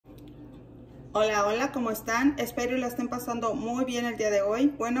Hola, hola, ¿cómo están? Espero y la estén pasando muy bien el día de hoy.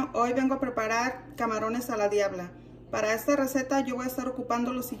 Bueno, hoy vengo a preparar camarones a la diabla. Para esta receta yo voy a estar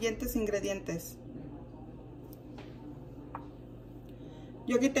ocupando los siguientes ingredientes.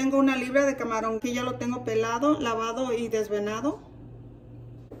 Yo aquí tengo una libra de camarón que ya lo tengo pelado, lavado y desvenado.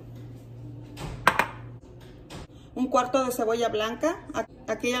 Un cuarto de cebolla blanca,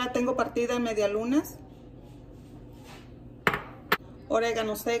 aquí ya la tengo partida en medialunas.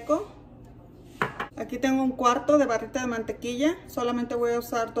 Orégano seco. Aquí tengo un cuarto de barrita de mantequilla, solamente voy a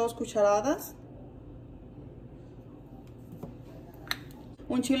usar 2 cucharadas.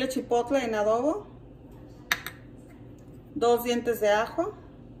 Un chile chipotle en adobo. 2 dientes de ajo,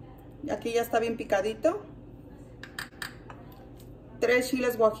 aquí ya está bien picadito. 3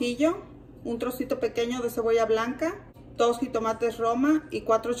 chiles guajillo, un trocito pequeño de cebolla blanca, 2 jitomates roma y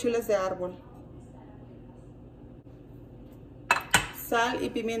 4 chiles de árbol. Sal y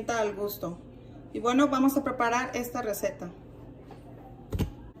pimienta al gusto. Y bueno, vamos a preparar esta receta.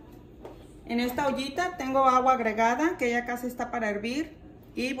 En esta ollita tengo agua agregada que ya casi está para hervir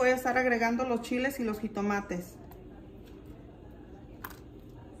y voy a estar agregando los chiles y los jitomates.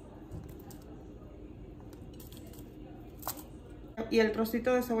 Y el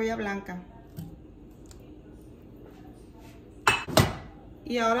trocito de cebolla blanca.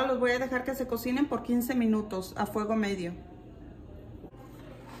 Y ahora los voy a dejar que se cocinen por 15 minutos a fuego medio.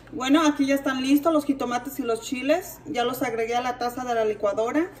 Bueno, aquí ya están listos los jitomates y los chiles. Ya los agregué a la taza de la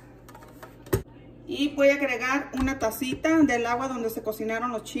licuadora. Y voy a agregar una tacita del agua donde se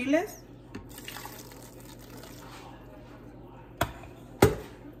cocinaron los chiles.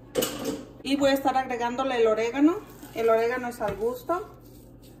 Y voy a estar agregándole el orégano. El orégano es al gusto.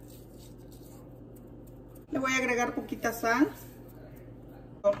 Le voy a agregar poquita sal.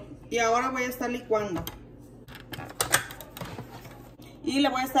 Y ahora voy a estar licuando. Y le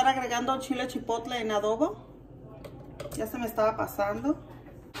voy a estar agregando chile chipotle en adobo. Ya se me estaba pasando.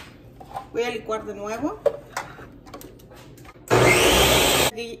 Voy a licuar de nuevo.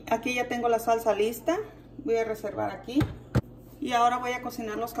 Aquí ya tengo la salsa lista. Voy a reservar aquí. Y ahora voy a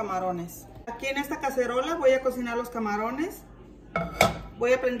cocinar los camarones. Aquí en esta cacerola voy a cocinar los camarones.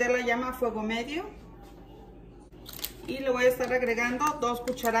 Voy a prender la llama a fuego medio. Y le voy a estar agregando 2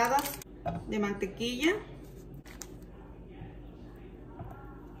 cucharadas de mantequilla.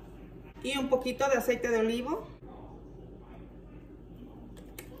 Y un poquito de aceite de olivo.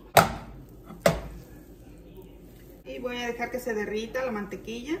 Y voy a dejar que se derrita la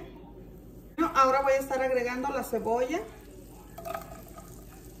mantequilla. Bueno, ahora voy a estar agregando la cebolla.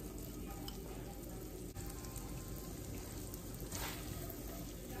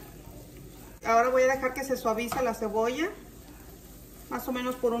 Ahora voy a dejar que se suavice la cebolla, más o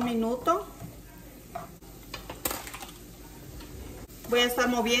menos por 1 minuto. Voy a estar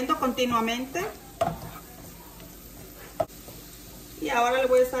moviendo continuamente. Y ahora le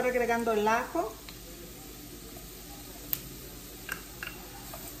voy a estar agregando el ajo.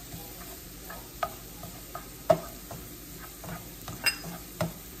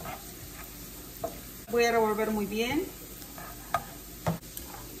 Voy a revolver muy bien.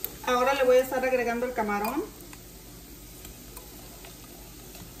 Ahora le voy a estar agregando el camarón.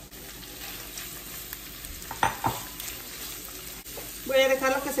 Voy a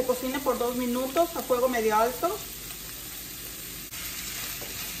dejarlo que se cocine por 2 minutos a fuego medio alto.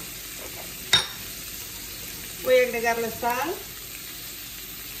 Voy a agregarle sal.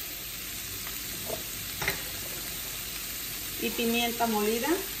 Y pimienta molida.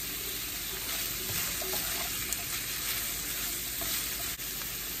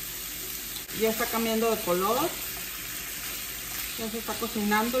 Ya está cambiando de color. Ya se está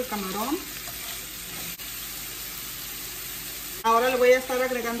cocinando el camarón. Ahora le voy a estar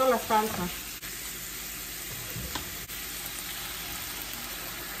agregando la salsa.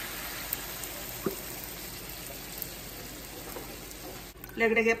 Le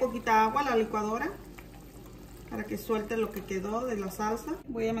agregué poquita agua a la licuadora para que suelte lo que quedó de la salsa.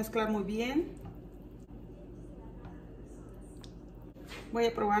 Voy a mezclar muy bien. Voy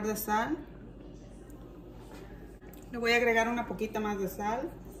a probar de sal. Le voy a agregar una poquita más de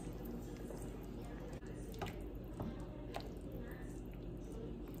sal.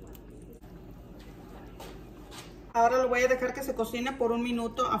 Ahora lo voy a dejar que se cocine por 1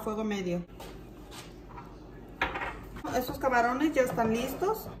 minuto a fuego medio. Estos camarones ya están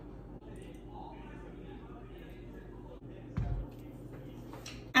listos.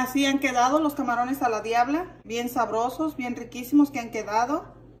 Así han quedado los camarones a la diabla. Bien sabrosos, bien riquísimos que han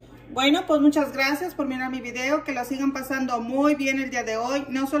quedado. Bueno, pues muchas gracias por mirar mi video. Que la sigan pasando muy bien el día de hoy.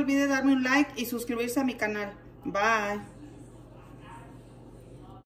 No se olvide darme un like y suscribirse a mi canal. Bye.